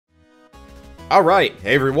Alright,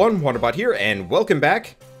 hey everyone, Wanderbot here, and welcome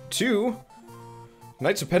back to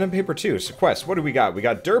Knights of Pen and Paper 2. So quest, what do we got? We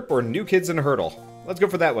got D.E.R.P or New Kids in a Hurdle. Let's go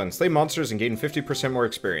for that one. Slay monsters and gain 50% more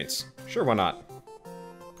experience. Sure, why not?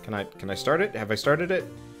 Can I start it? Have I started it?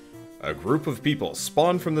 A group of people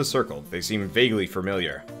spawn from the circle. They seem vaguely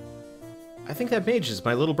familiar. I think that mage is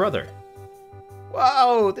my little brother.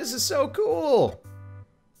 Whoa, this is so cool!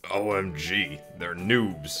 OMG, they're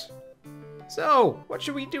noobs. So, what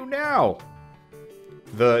should we do now?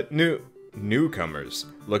 The newcomers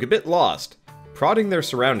look a bit lost, prodding their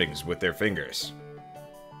surroundings with their fingers.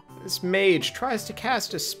 This mage tries to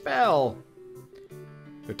cast a spell.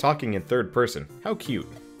 They're talking in third person. How cute.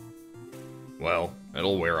 Well,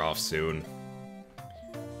 it'll wear off soon.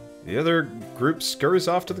 The other group scurries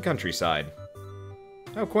off to the countryside.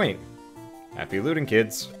 How quaint. Happy looting,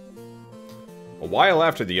 kids. A while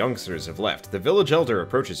after the youngsters have left, the village elder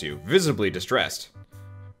approaches you, visibly distressed.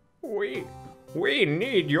 We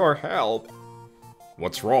need your help.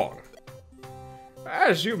 What's wrong?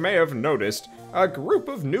 As you may have noticed, a group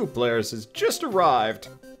of new players has just arrived.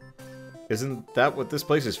 Isn't that what this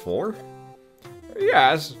place is for?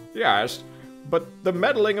 Yes, but the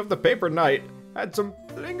meddling of the Paper Knight had some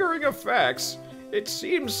lingering effects. It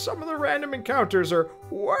seems some of the random encounters are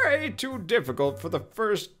way too difficult for the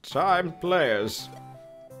first-time players.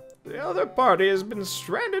 The other party has been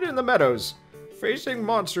stranded in the meadows, facing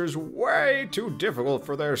monsters way too difficult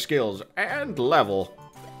for their skills and level.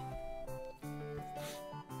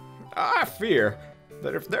 I fear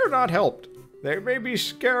that if they're not helped, they may be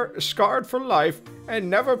scarred for life and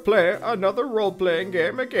never play another role-playing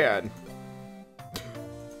game again.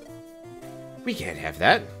 We can't have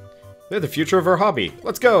that. They're the future of our hobby.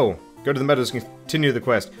 Let's go! Go to the meadows and continue the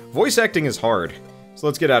quest. Voice acting is hard, so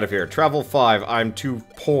let's get out of here. Travel 5, I'm too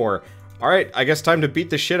poor. Alright, I guess time to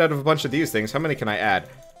beat the shit out of a bunch of these things. How many can I add?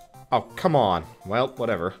 Oh, come on. Well,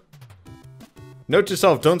 whatever. Note to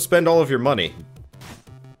self, don't spend all of your money.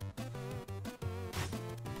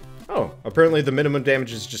 Oh, apparently the minimum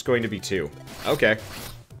damage is just going to be 2. Okay.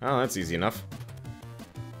 Oh, that's easy enough.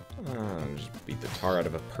 Just beat the tar out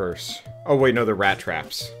of a purse. Oh wait, no, they're rat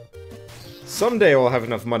traps. Someday I'll have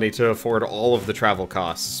enough money to afford all of the travel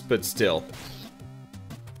costs, but still.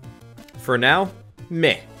 For now,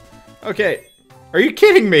 meh. Okay, are you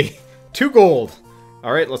kidding me? 2 gold.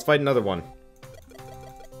 Alright, let's fight another one.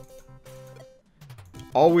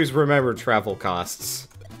 Always remember travel costs.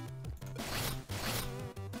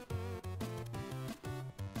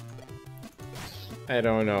 I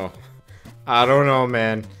don't know. I don't know,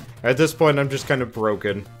 man. At this point, I'm just kind of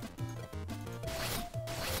broken.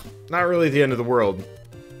 Not really the end of the world,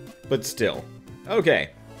 but still. Okay.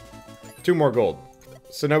 2 more gold.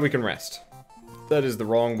 So now we can rest. That is the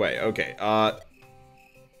wrong way. Okay,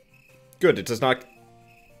 good, it does not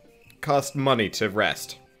cost money to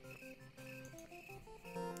rest.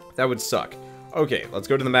 That would suck. Okay, let's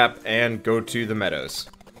go to the map and go to the meadows.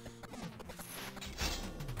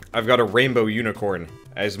 I've got a rainbow unicorn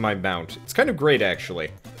as my mount. It's kind of great,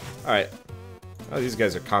 actually. Alright. Oh, these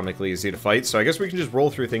guys are comically easy to fight, so I guess we can just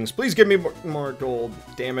roll through things. Please give me more gold.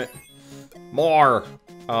 Damn it. More!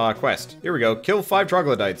 Quest. Here we go. Kill 5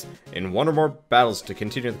 troglodytes in 1 or more battles to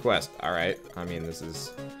continue the quest. Alright. I mean, this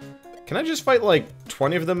is... Can I just fight, like,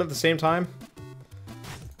 20 of them at the same time?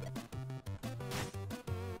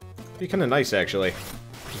 Be kinda nice, actually.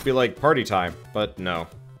 Just be like, party time. But no.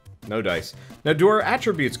 No dice. Now, do our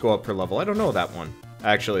attributes go up per level? I don't know that one.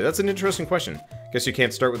 Actually, that's an interesting question. Guess you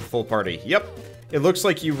can't start with the full party. Yep. It looks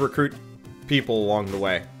like you recruit people along the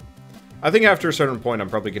way. I think after a certain point,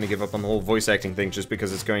 I'm probably going to give up on the whole voice acting thing just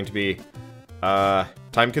because it's going to be,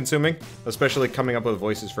 time-consuming. Especially coming up with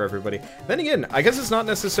voices for everybody. Then again, I guess it's not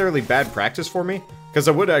necessarily bad practice for me, because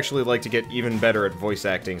I would actually like to get even better at voice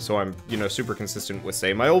acting, so I'm, you know, super consistent with,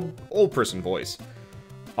 say, my old person voice.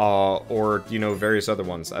 Or, you know, various other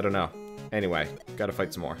ones. I don't know. Anyway, gotta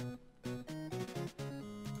fight some more.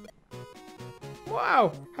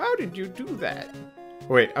 Wow, how did you do that?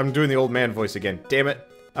 Wait, I'm doing the old man voice again. Damn it.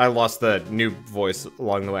 I lost the new voice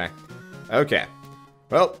along the way. Okay.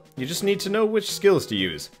 Well, you just need to know which skills to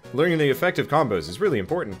use. Learning the effective combos is really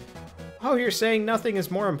important. Oh, you're saying nothing is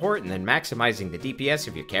more important than maximizing the DPS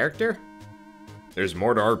of your character? There's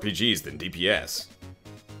more to RPGs than DPS.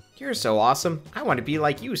 You're so awesome. I want to be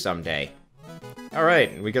like you someday.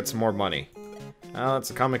 Alright, we got some more money. That's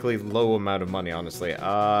a comically low amount of money, honestly.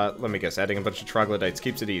 Let me guess, adding a bunch of troglodytes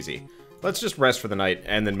keeps it easy. Let's just rest for the night,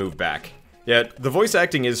 and then move back. Yeah, the voice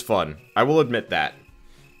acting is fun. I will admit that.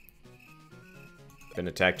 Been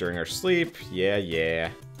attacked during our sleep. Yeah.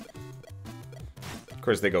 Of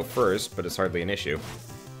course, they go first, but it's hardly an issue.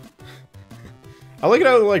 I like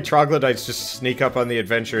how, like, troglodytes just sneak up on the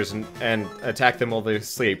adventurers and attack them while they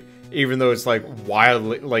sleep, even though it's, like,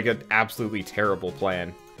 wildly, like, an absolutely terrible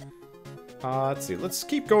plan. Let's see. Let's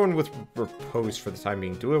keep going with repose for the time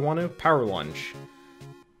being. Do I want to? Power lunge.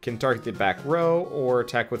 Can target the back row, or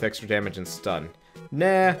attack with extra damage and stun.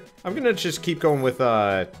 Nah, I'm gonna just keep going with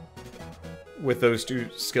those two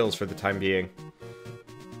skills for the time being.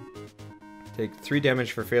 Take 3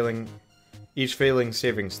 damage for each failing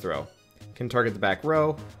savings throw. Can target the back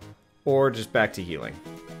row, or just back to healing.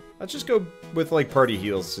 Let's just go with, like, party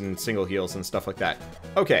heals and single heals and stuff like that.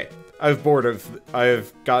 Okay, I've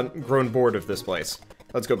grown bored of this place.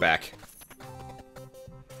 Let's go back.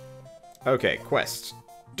 Okay, quest.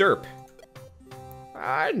 I.D.E.R.P.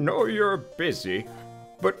 I know you're busy,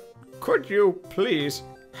 but could you please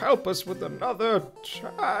help us with another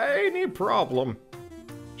tiny problem?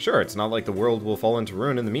 Sure, it's not like the world will fall into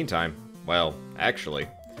ruin in the meantime. Well, actually.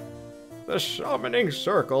 The summoning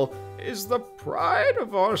circle is the pride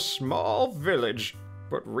of our small village,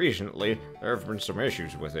 but recently there have been some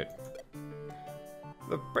issues with it.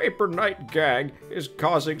 The Paper Knight gang is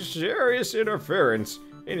causing serious interference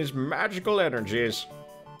in his magical energies.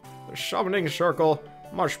 The summoning circle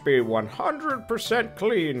must be 100%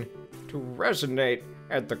 clean to resonate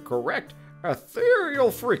at the correct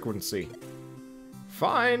ethereal frequency.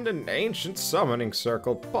 Find an ancient summoning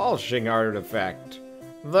circle polishing artifact.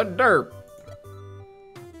 The I.D.E.R.P.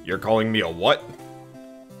 You're calling me a what?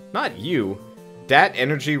 Not you. Dat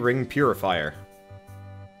Energy Ring Purifier.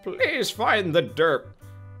 Please find the I.D.E.R.P.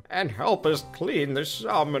 and help us clean the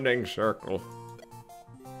summoning circle.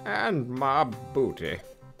 And my booty.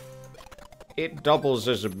 It doubles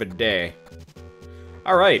as a bidet.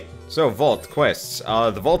 Alright, so Vault quests.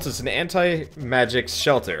 The Vault is an anti-magic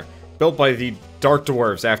shelter built by the Dark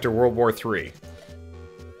Dwarves after World War III.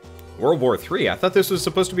 World War III? I thought this was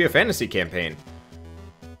supposed to be a fantasy campaign.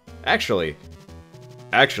 Actually,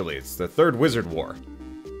 it's the Third Wizard War.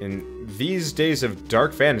 In these days of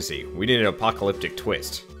dark fantasy, we need an apocalyptic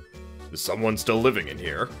twist. Is someone still living in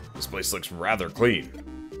here? This place looks rather clean.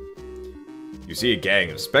 You see a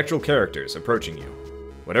gang of spectral characters approaching you.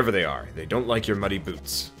 Whatever they are, they don't like your muddy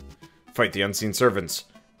boots. Fight the unseen servants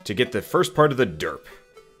to get the first part of the I.D.E.R.P.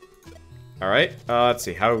 Alright, let's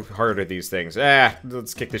see, how hard are these things?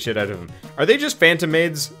 Let's kick the shit out of them. Are they just phantom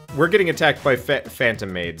maids? We're getting attacked by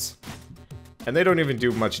phantom maids. And they don't even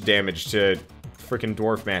do much damage to freaking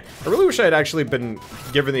Dwarf Man. I really wish I had actually been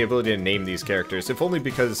given the ability to name these characters, if only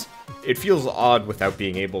because it feels odd without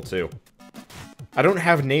being able to. I don't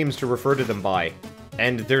have names to refer to them by.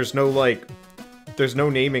 And there's no, like, there's no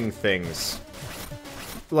naming things.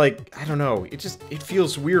 Like, I don't know, it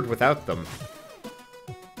feels weird without them.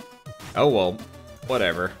 Oh well,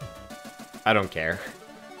 whatever. I don't care.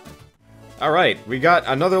 Alright, we got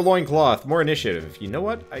another loincloth, more initiative. You know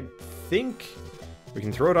what? I think we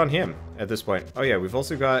can throw it on him at this point. Oh yeah, we've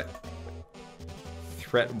also got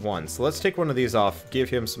threat 1. So let's take one of these off, give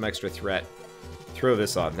him some extra threat. Throw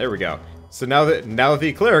this on. There we go. So now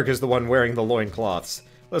the cleric is the one wearing the loincloths.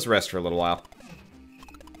 Let's rest for a little while.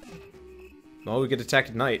 Well, we get attacked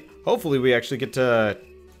at night. Hopefully we actually get to...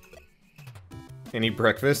 Any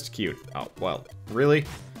breakfast? Cute. Oh, well, really?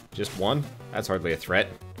 Just one? That's hardly a threat.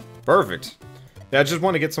 Perfect. Yeah, I just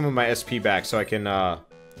want to get some of my SP back so I can,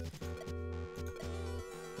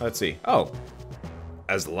 let's see. Oh.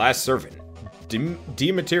 As the last servant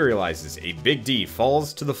dematerializes, a big D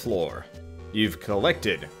falls to the floor. You've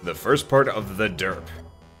collected the first part of the I.D.E.R.P.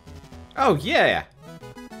 Oh, yeah!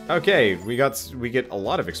 Okay, we get a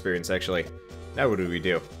lot of experience, actually. Now what do we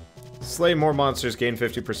do? Slay more monsters, gain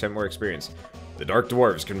 50% more experience. The Dark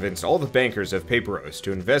Dwarves convinced all the bankers of Paperos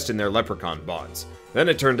to invest in their leprechaun bonds. Then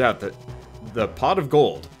it turned out that the pot of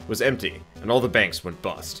gold was empty, and all the banks went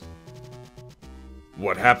bust.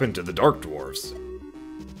 What happened to the Dark Dwarves?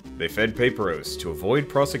 They fed Paperos to avoid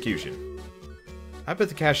prosecution. I bet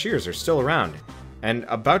the cashiers are still around, and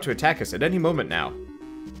about to attack us at any moment now.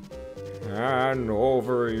 Hand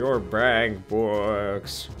over your bank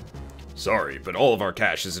books. Sorry, but all of our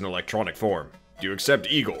cash is in electronic form. Do you accept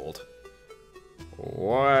e-gold?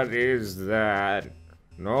 What is that?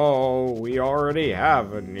 No, we already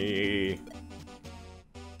have an E.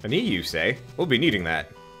 An E, you say? We'll be needing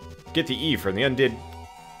that. Get the E from the undead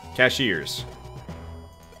cashiers.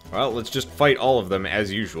 Well, let's just fight all of them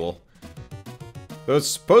as usual. Though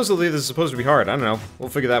supposedly this is supposed to be hard. I don't know. We'll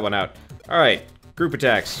figure that one out. Alright, group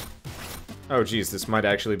attacks. Oh geez, this might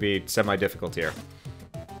actually be semi-difficult here.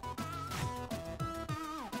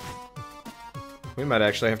 We might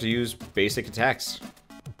actually have to use basic attacks.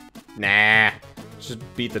 Nah. Just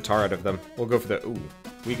beat the tar out of them. We'll go for the,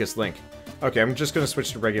 weakest link. Okay, I'm just gonna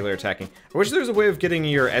switch to regular attacking. I wish there was a way of getting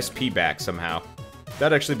your SP back somehow.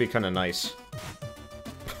 That'd actually be kind of nice.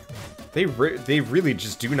 They really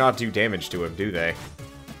just do not do damage to him, do they?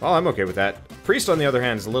 Well, I'm okay with that. Priest, on the other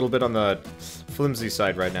hand, is a little bit on the flimsy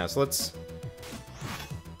side right now, so let's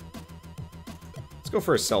go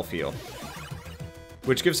for a self-heal.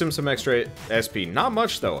 Which gives him some extra SP. Not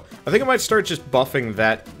much, though. I think I might start just buffing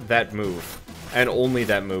that move. And only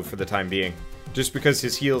that move for the time being. Just because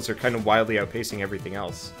his heals are kind of wildly outpacing everything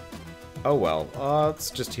else. Oh well. Let's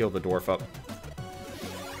just heal the dwarf up.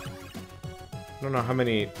 I don't know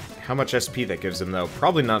how much SP that gives him, though.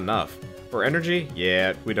 Probably not enough. For energy?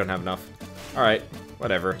 Yeah, we don't have enough. Alright,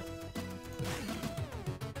 whatever.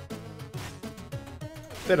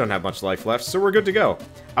 They don't have much life left, so we're good to go.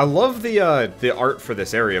 I love the art for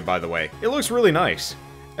this area, by the way. It looks really nice.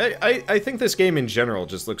 I think this game in general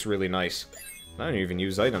just looks really nice. I don't even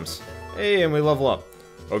use items. Hey, and we level up.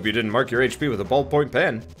 Hope you didn't mark your HP with a ballpoint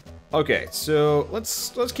pen. Okay, so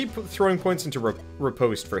let's keep throwing points into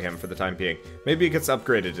riposte for him for the time being. Maybe it gets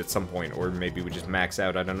upgraded at some point, or maybe we just max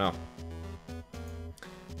out, I don't know.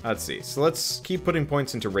 Let's see, so let's keep putting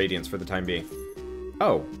points into radiance for the time being.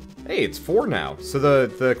 Oh, hey, it's 4 now, so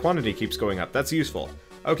the quantity keeps going up. That's useful.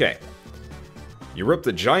 Okay. You ripped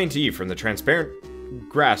the giant E from the transparent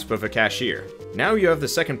grasp of a cashier. Now you have the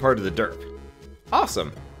second part of the D.E.R.P.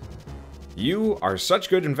 Awesome! You are such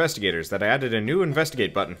good investigators that I added a new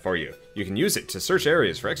investigate button for you. You can use it to search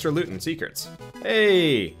areas for extra loot and secrets.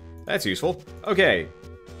 Hey! That's useful. Okay.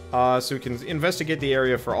 So we can investigate the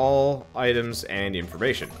area for all items and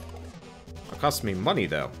information. It costs me money,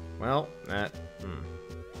 though. Well,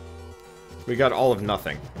 we got all of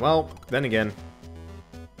nothing. Well, then again.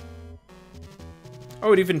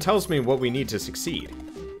 Oh, it even tells me what we need to succeed.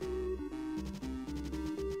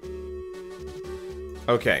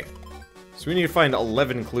 Okay. So we need to find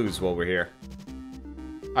 11 clues while we're here.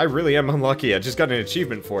 I really am unlucky. I just got an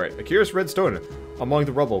achievement for it. A curious red stone among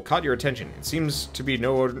the rubble caught your attention. It seems to be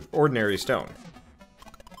no ordinary stone.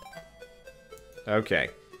 Okay.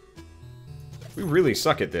 We really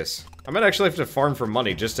suck at this. I might actually have to farm for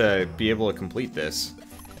money just to be able to complete this.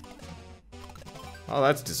 Oh,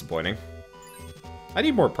 that's disappointing. I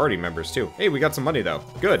need more party members, too. Hey, we got some money, though.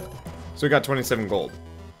 Good. So we got 27 gold.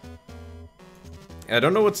 I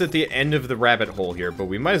don't know what's at the end of the rabbit hole here, but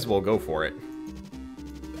we might as well go for it.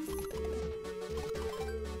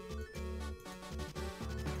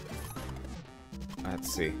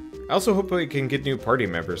 Let's see. I also hope we can get new party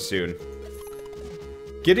members soon.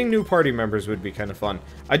 Getting new party members would be kind of fun.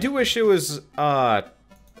 I do wish it was,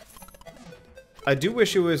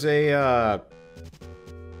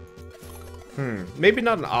 maybe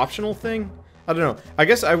not an optional thing? I don't know. I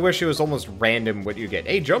guess I wish it was almost random what you get.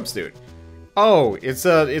 Hey, jumpsuit! Oh, it's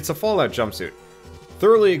a Fallout jumpsuit.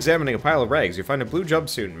 Thoroughly examining a pile of rags, you find a blue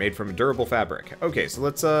jumpsuit made from durable fabric. Okay, so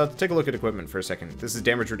let's take a look at equipment for a second. This is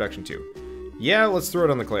damage reduction 2. Yeah, let's throw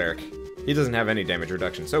it on the cleric. He doesn't have any damage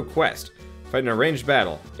reduction. So, quest. Fight in a ranged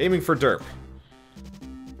battle. Aiming for D.E.R.P.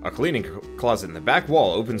 A cleaning closet in the back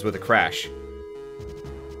wall opens with a crash.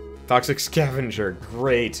 Toxic Scavenger.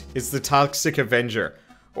 Great. It's the Toxic Avenger.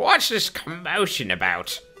 What's this commotion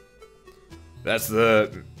about? That's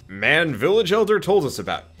the man Village Elder told us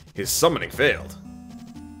about. His summoning failed.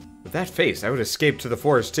 With that face, I would escape to the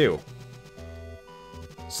forest too.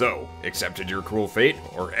 So, accepted your cruel fate,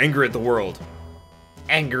 or angry at the world?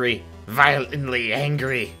 Angry. Violently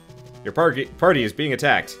angry. Your party is being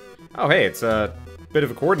attacked. Oh hey, it's a bit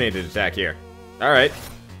of a coordinated attack here. Alright.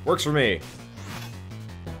 Works for me.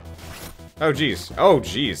 Oh geez. Oh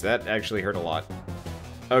geez, that actually hurt a lot.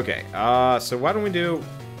 Okay, so why don't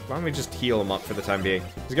we just heal him up for the time being?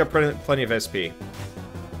 He's got plenty of SP.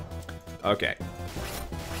 Okay.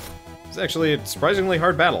 It's actually a surprisingly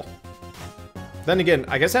hard battle. Then again,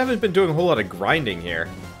 I guess I haven't been doing a whole lot of grinding here.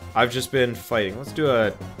 I've just been fighting. Let's do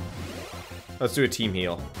a team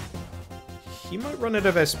heal. He might run out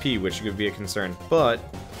of SP, which could be a concern, but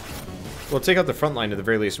we'll take out the front line at the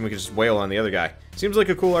very least, and we can just wail on the other guy. Seems like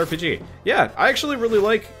a cool RPG. Yeah, I actually really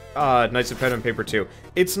like Knights of Pen and Paper 2.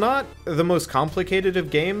 It's not the most complicated of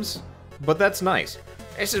games, but that's nice.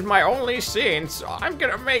 This is my only scene, so I'm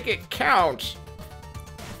gonna make it count.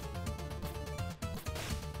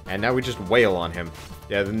 And now we just wail on him.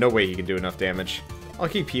 Yeah, there's no way he can do enough damage. I'll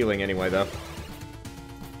keep healing anyway, though.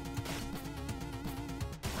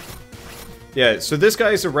 Yeah, so this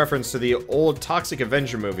guy is a reference to the old Toxic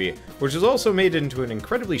Avenger movie, which was also made into an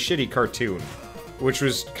incredibly shitty cartoon, which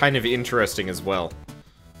was kind of interesting as well.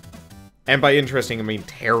 And by interesting, I mean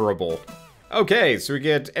terrible. Okay, so we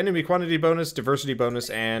get enemy quantity bonus, diversity bonus,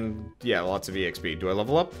 and yeah, lots of EXP. Do I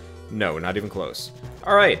level up? No, not even close.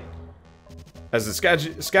 Alright. As the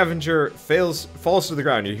scavenger falls to the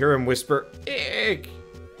ground, you hear him whisper, "Eek!"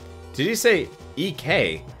 Did he say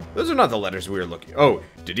EK? Those are not the letters we were looking... Oh,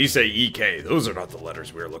 did he say EK? Those are not the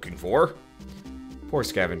letters we were looking for. Poor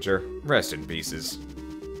scavenger. Rest in pieces.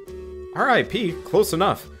 R.I.P. Close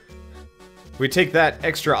enough. We take that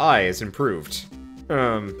extra I as improved.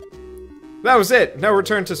 That was it. Now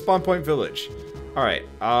return to Spawn Point Village. Alright,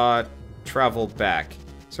 travel back.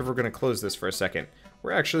 So if we're gonna close this for a second,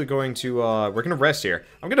 we're actually going to, we're gonna rest here.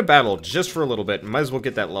 I'm gonna battle just for a little bit, and might as well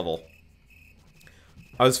get that level.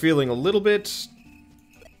 I was feeling a little bit...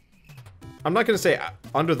 I'm not gonna say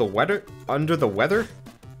under the weather,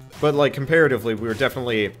 but, like, comparatively, we were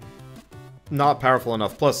definitely not powerful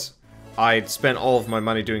enough. Plus, I'd spent all of my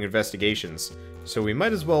money doing investigations, so we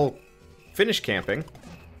might as well finish camping.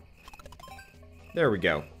 There we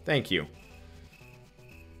go. Thank you.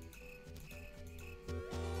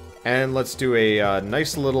 And let's do a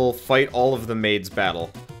nice little fight all of the maids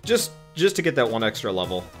battle. Just to get that one extra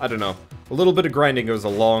level. I don't know. A little bit of grinding goes a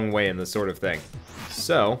long way in this sort of thing.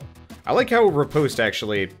 So, I like how Riposte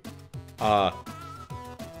actually,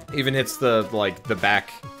 even hits the, like, the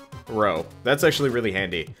back row. That's actually really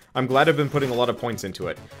handy. I'm glad I've been putting a lot of points into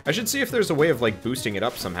it. I should see if there's a way of, like, boosting it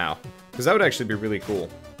up somehow. Because that would actually be really cool.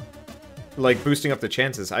 Like, boosting up the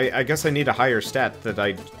chances. I guess I need a higher stat that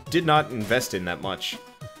I did not invest in that much.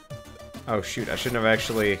 Oh, shoot. I should have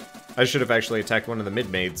actually attacked one of the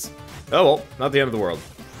mid-maids. Oh, well, not the end of the world.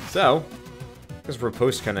 So, I guess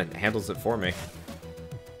Riposte kind of handles it for me.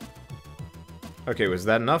 Okay, was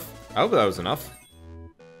that enough? I hope that was enough.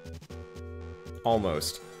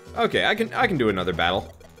 Almost. Okay, I can do another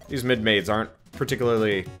battle. These mid-maids aren't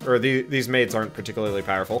particularly... Or these maids aren't particularly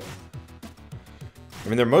powerful. I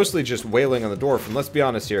mean, they're mostly just wailing on the dwarf, and let's be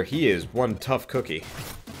honest here, he is one tough cookie.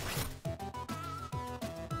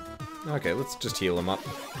 Okay, let's just heal him up.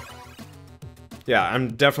 Yeah,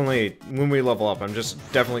 I'm definitely... When we level up, I'm just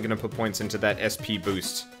definitely gonna put points into that SP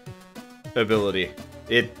boost ability.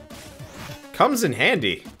 It comes in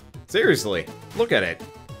handy. Seriously, look at it.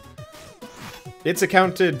 It's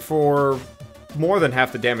accounted for more than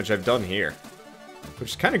half the damage I've done here, which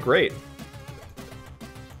is kind of great.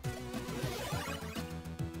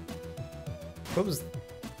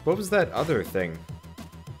 What was that other thing?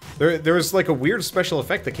 There was like a weird special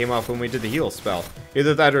effect that came off when we did the heal spell.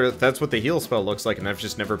 Either that or that's what the heal spell looks like and I've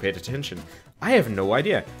just never paid attention. I have no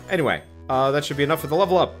idea. Anyway, that should be enough for the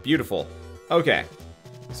level up. Beautiful. Okay.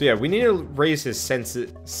 So yeah, we need to raise his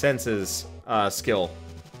senses skill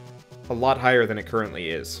a lot higher than it currently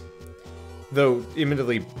is. Though,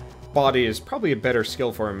 admittedly, body is probably a better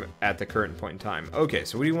skill for him at the current point in time. Okay,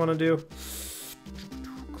 so what do you want to do?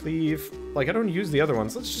 Cleave. Like, I don't use the other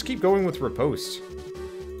ones. Let's just keep going with Riposte.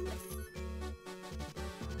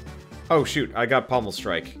 Oh, shoot. I got Pommel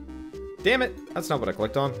Strike. Damn it. That's not what I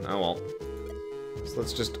clicked on. Oh, well. So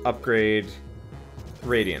let's just upgrade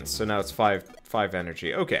Radiance. So now it's 5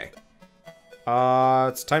 energy. Okay.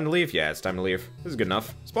 It's time to leave? Yeah, it's time to leave. This is good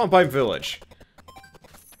enough. Spawn Point Village.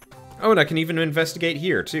 Oh, and I can even investigate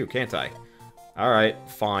here, too, can't I? Alright,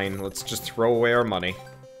 fine. Let's just throw away our money.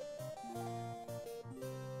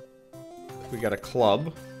 We got a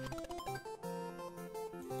club.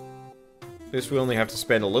 This we only have to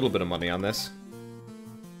spend a little bit of money on this.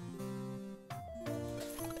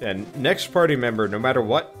 And next party member, no matter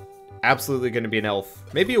what, absolutely going to be an elf.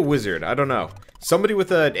 Maybe a wizard, I don't know. Somebody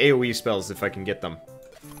with an AoE spells if I can get them.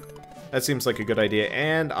 That seems like a good idea,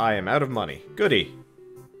 and I am out of money. Goody.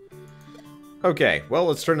 Okay, well,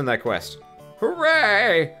 let's turn in that quest.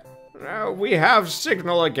 Hooray! We have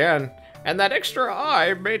signal again, and that extra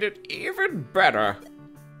eye made it even better.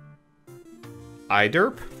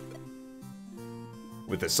 I.D.E.R.P?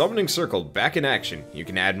 With the summoning circle back in action, you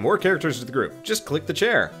can add more characters to the group. Just click the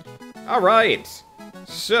chair. Alright!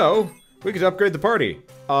 So, we could upgrade the party.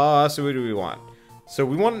 So who do we want? So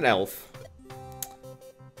we want an elf.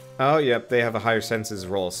 Oh, yep, they have a higher senses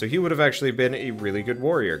roll, so he would have actually been a really good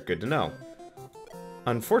warrior. Good to know.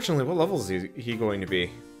 Unfortunately, what level is he going to be?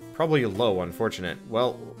 Probably low, unfortunate.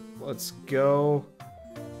 Well, let's go...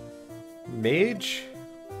 Mage?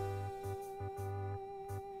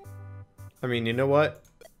 I mean, you know what?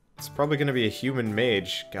 It's probably going to be a human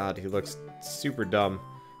mage. God, he looks super dumb.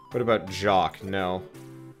 What about Jock? No.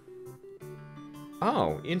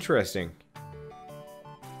 Oh, interesting.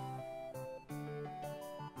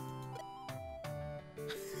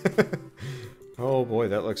 Oh boy,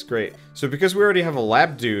 that looks great. So because we already have a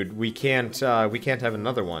lab dude, we can't have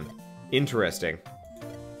another one. Interesting.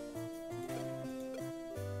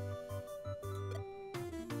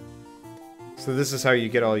 So this is how you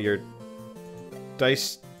get all your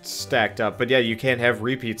dice stacked up. But yeah, you can't have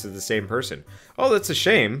repeats of the same person. Oh, that's a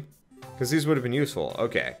shame. Because these would have been useful.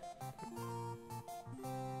 Okay.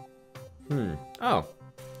 Oh.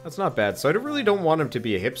 That's not bad. So I really don't want him to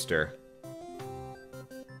be a hipster.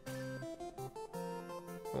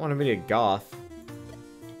 I want him to be a goth.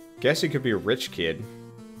 Guess he could be a rich kid.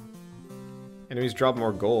 Enemies drop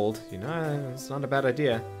more gold. You know, it's not a bad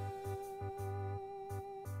idea.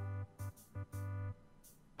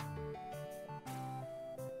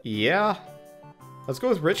 Yeah. Let's go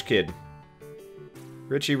with rich kid.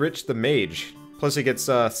 Richie Rich the mage. Plus he gets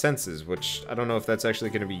senses, which I don't know if that's actually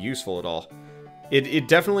going to be useful at all. It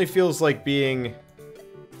definitely feels like being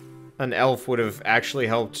an elf would have actually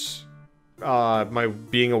helped my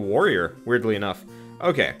being a warrior, weirdly enough.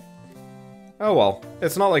 Okay. Oh well,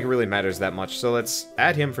 it's not like it really matters that much, so let's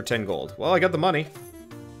add him for 10 gold. Well, I got the money.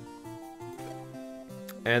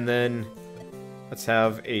 And then let's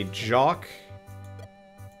have a jock.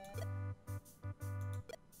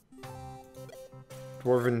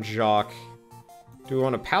 Dwarven jock. Do we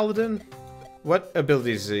want a paladin? What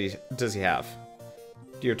abilities does he have?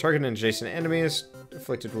 Do you target adjacent enemies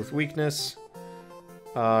afflicted with weakness?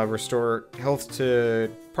 Restore health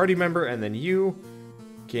to party member, and then you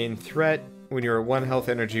gain threat when you're at 1 health.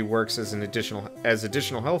 Energy works as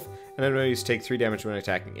additional health, and enemies take 3 damage when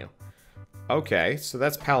attacking you. Okay, so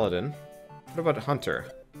that's paladin. What about hunter?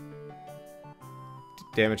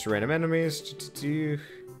 Damage to random enemies. It's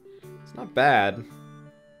not bad.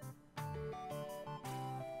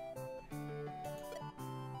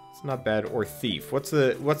 It's not bad. Or thief. What's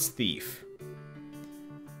thief?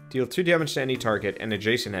 Deal 2 damage to any target and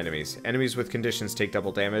adjacent enemies. Enemies with conditions take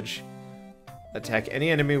double damage. Attack any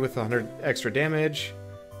enemy with 100 extra damage.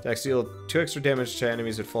 Attacks deal 2 extra damage to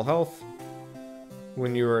enemies at full health.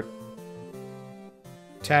 When you are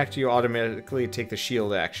attacked, you automatically take the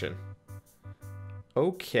shield action.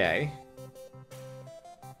 Okay.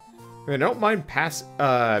 I don't mind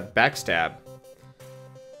backstab.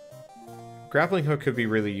 Grappling hook could be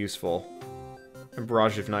really useful. And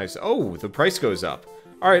barrage of knives. Oh, the price goes up.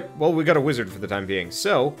 Alright, well, we got a wizard for the time being.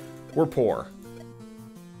 So, we're poor.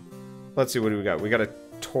 Let's see, what do we got? We got a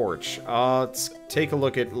torch. Let's take a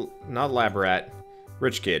look at, not lab rat,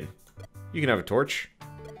 rich kid. You can have a torch.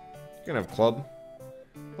 You can have a club.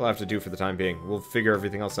 We'll have to do for the time being. We'll figure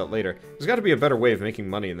everything else out later. There's got to be a better way of making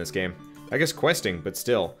money in this game. I guess questing, but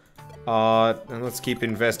still. And let's keep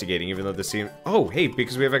investigating, even though this seems... Oh, hey,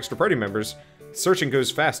 because we have extra party members, searching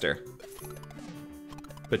goes faster.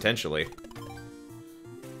 Potentially.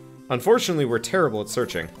 Unfortunately, we're terrible at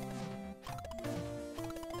searching.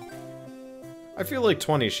 I feel like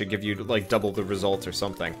 20 should give you, like, double the results or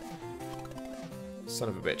something. Son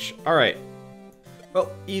of a bitch. Alright. Well,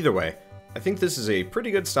 either way, I think this is a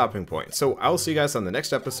pretty good stopping point. So, I'll see you guys on the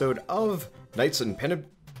next episode of Knights of Pen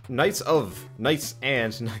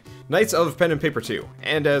and Paper 2.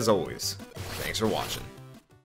 And as always, thanks for watching.